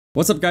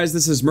What's up guys,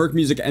 this is Merc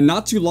Music, and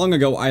not too long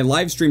ago I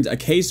live streamed a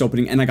case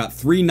opening and I got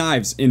 3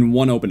 knives in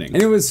one opening.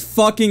 And it was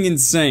fucking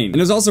insane. And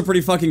it was also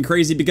pretty fucking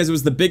crazy because it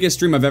was the biggest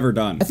stream I've ever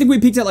done. I think we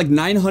peaked at like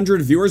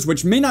 900 viewers,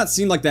 which may not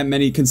seem like that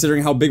many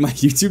considering how big my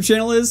YouTube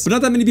channel is, but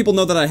not that many people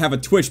know that I have a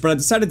Twitch, but I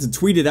decided to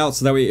tweet it out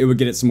so that way it would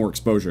get it some more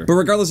exposure. But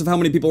regardless of how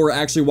many people were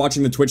actually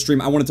watching the Twitch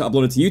stream, I wanted to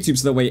upload it to YouTube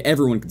so that way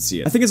everyone could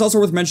see it. I think it's also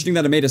worth mentioning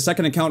that I made a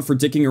second account for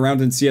dicking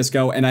around in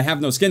CSGO and I have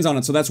no skins on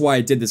it, so that's why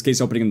I did this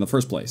case opening in the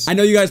first place. I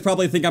know you guys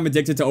probably think I'm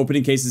addicted to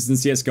opening cases in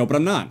CSGO, but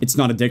I'm not. It's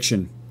not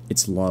addiction.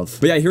 It's love.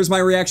 But yeah, here's my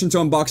reaction to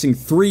unboxing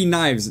 3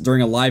 knives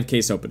during a live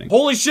case opening.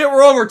 Holy shit,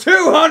 we're over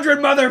 200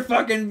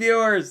 motherfucking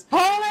viewers!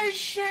 Holy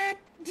shit!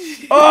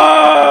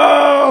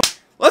 Oh!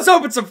 Let's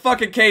open some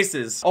fucking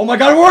cases. Oh my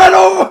god, we're at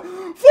over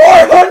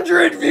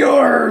 400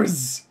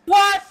 viewers!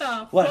 What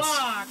the Let's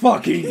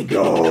fucking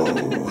go! You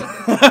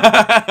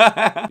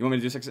want me to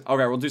do 6?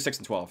 Okay, we'll do 6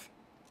 and 12.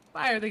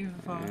 Fire things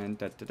for fun. And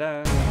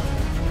da-da-da.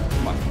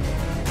 Come on.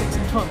 6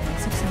 and 12.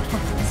 6 and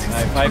 12.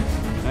 Knife pipe.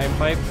 Knife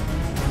pipe.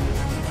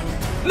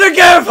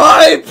 Negative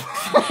pipe!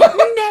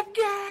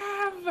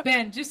 Negative!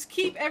 Man, just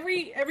keep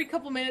every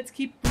couple minutes,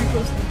 keep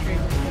reposting the trade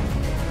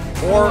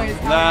link. Or,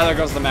 nah, there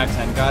goes the Mac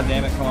 10. God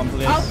damn it, come on,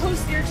 please. I'll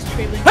post your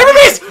trade link.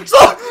 Enemies!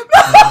 Slow!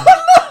 No!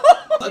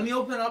 Let me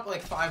open up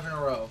like 5 in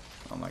a row.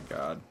 Oh my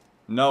god.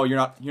 No, you're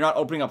not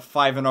opening up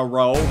 5 in a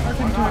row.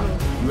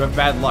 You have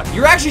bad luck.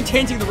 You're actually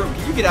tainting the room.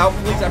 Can you get out,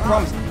 please? I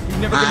promise. You've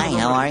never Hi,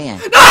 how are you?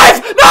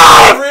 Knife!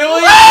 Knife!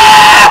 Really?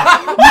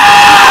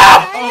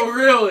 Oh,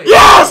 really?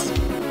 Yes!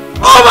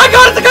 Oh my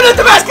god, it's a gun at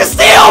Damascus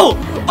steel!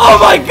 Oh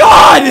my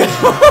god!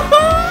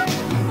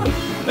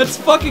 That's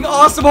fucking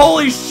awesome,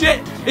 holy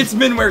shit! It's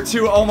Minware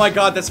too, oh my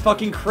god, that's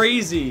fucking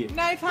crazy.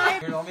 Knife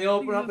hype! Here, let me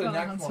open up the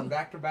next one,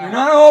 back to back. You're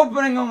not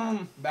opening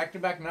them! Back to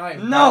back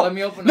knife. No! Let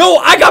me open No,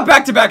 up. I got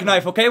back to back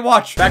knife, okay?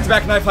 Watch. Back to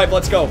back knife hype,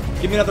 let's go.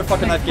 Give me another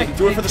fucking knife, Gabe.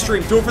 Do it for the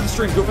stream, do it for the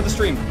stream, do it for the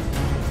stream.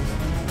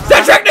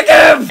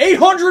 Technicative!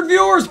 800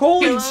 viewers!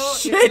 Holy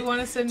shit!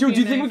 Dude, do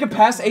you think we could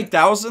pass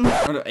 8,000?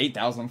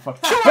 8,000, fuck.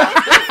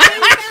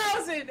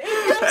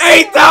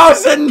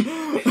 8,000!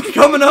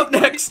 Coming up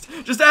next.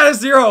 Just add a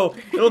 0.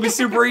 It'll be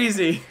super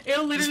easy.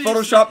 Just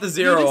Photoshop the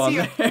 0 on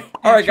there.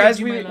 Alright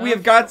guys, we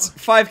have got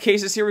 5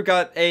 cases here. We've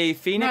got a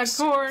Phoenix,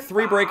 3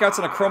 breakouts,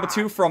 and a Chroma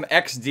 2 from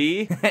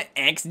XD.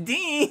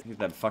 XD! Look at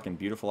that fucking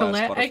beautiful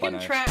ass butterfly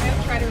knife. I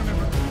can try to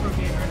remember pro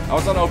gamer. I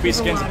was on OP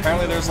skins.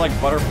 Apparently there's like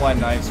butterfly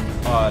knives.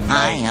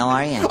 Hi, how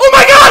are you? Oh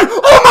my god!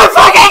 Oh my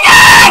fucking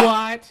god!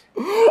 What?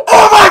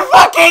 Oh my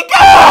fucking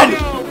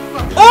god!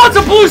 Oh, it's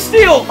a blue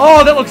steel!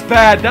 Oh, that looks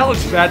bad. That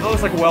looks bad. That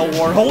looks like well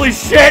worn. Holy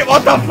shit!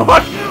 What the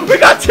fuck? We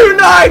got 2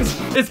 knives!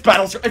 It's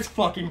battle scarred. It's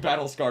fucking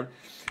battle scarred.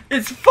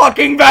 It's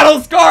fucking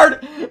battle scarred!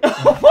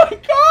 Oh my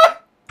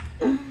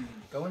god!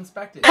 Go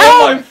inspect it.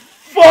 Oh my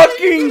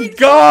fucking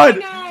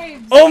god!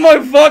 Oh my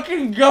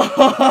fucking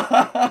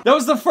god! That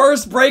was the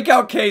first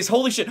breakout case.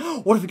 Holy shit!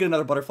 What if we get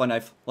another butterfly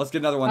knife? Let's get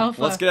another one.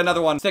 Alpha. Let's get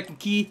another one. Second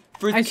key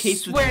for the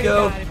case. I swear to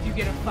go. God, if you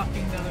get a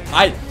fucking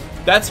another.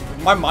 That's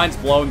my mind's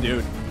blown,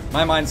 dude.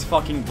 My mind's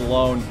fucking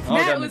blown. Oh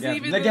Matt god, was Negav.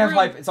 even in the Negav room.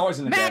 hype. It's always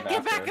in the Matt, Negav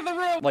get back after. in the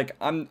room. Like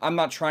I'm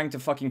not trying to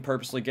fucking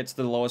purposely get to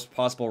the lowest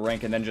possible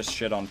rank and then just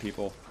shit on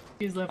people.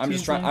 He's left, I'm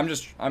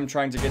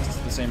trying to get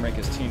to the same rank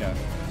as Tina,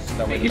 so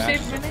that way the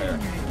matches are fair.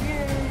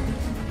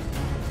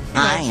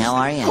 Hi, how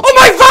are you? Oh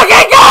my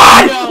fucking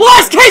god! No.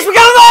 Last case, we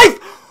got a knife!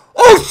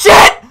 Oh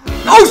shit!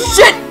 Oh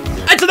shit!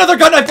 It's another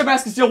gun knife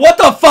Damascus steel. What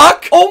the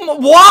fuck? Oh,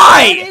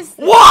 why?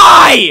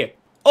 Why?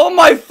 Oh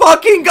my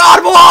fucking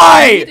god,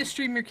 why? You need to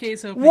stream your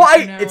case open.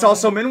 Why? It's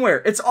also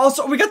Minware. It's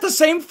also, we got the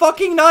same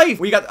fucking knife.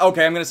 We got,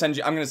 okay, I'm gonna send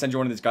you one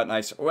of these gut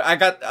knives. I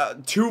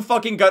got 2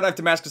 fucking gut knife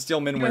Damascus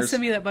steel Minwares. Send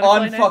me that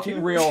butterfly knife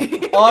Unfucking real.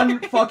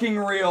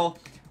 Unfucking real.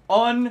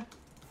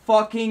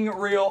 Unfucking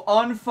real.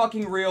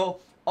 Unfucking real.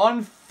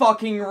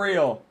 Unfucking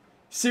real.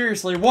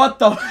 Seriously, what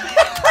the?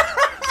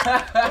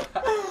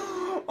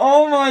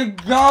 Oh my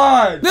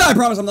god! Yeah, I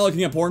promise I'm not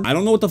looking at porn. I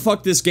don't know what the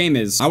fuck this game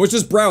is. I was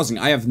just browsing.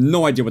 I have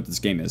no idea what this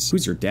game is.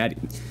 Who's your daddy?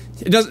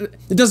 It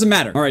doesn't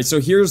matter. Alright,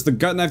 so here's the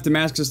gut knife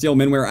Damascus steel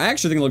Minware. I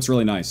actually think it looks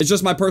really nice. It's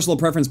just my personal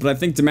preference, but I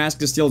think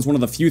Damascus steel is one of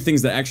the few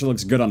things that actually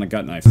looks good on a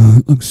gut knife.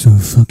 It looks so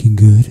fucking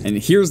good. And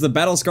here's the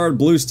battle scarred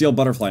blue steel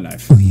butterfly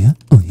knife. Oh yeah?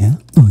 Oh yeah?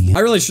 Oh yeah?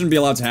 I really shouldn't be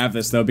allowed to have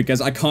this though,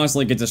 because I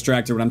constantly get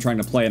distracted when I'm trying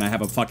to play and I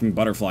have a fucking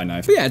butterfly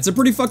knife. But yeah, it's a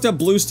pretty fucked up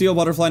blue steel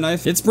butterfly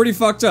knife. It's pretty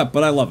fucked up,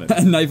 but I love it.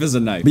 A knife is a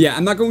knife. But yeah,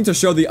 I'm not going to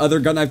show the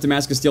other gut knife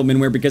Damascus steel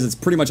Minware because it's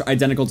pretty much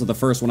identical to the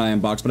first one I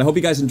unboxed. But I hope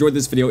you guys enjoyed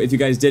this video. If you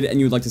guys did and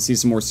you would like to see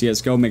some more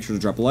CSGO, make sure to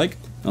drop a like.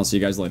 And I'll see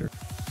you guys later.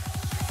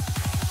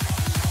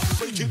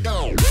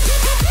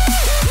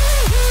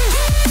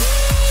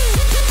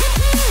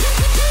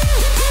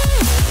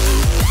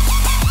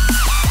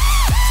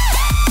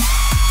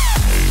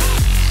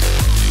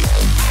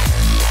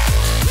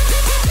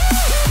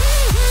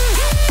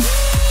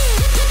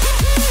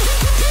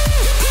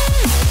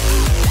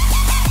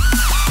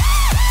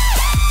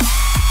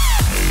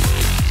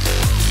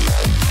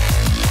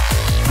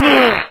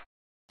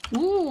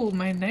 Ooh,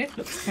 my knife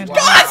looks kind of.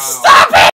 God, stop!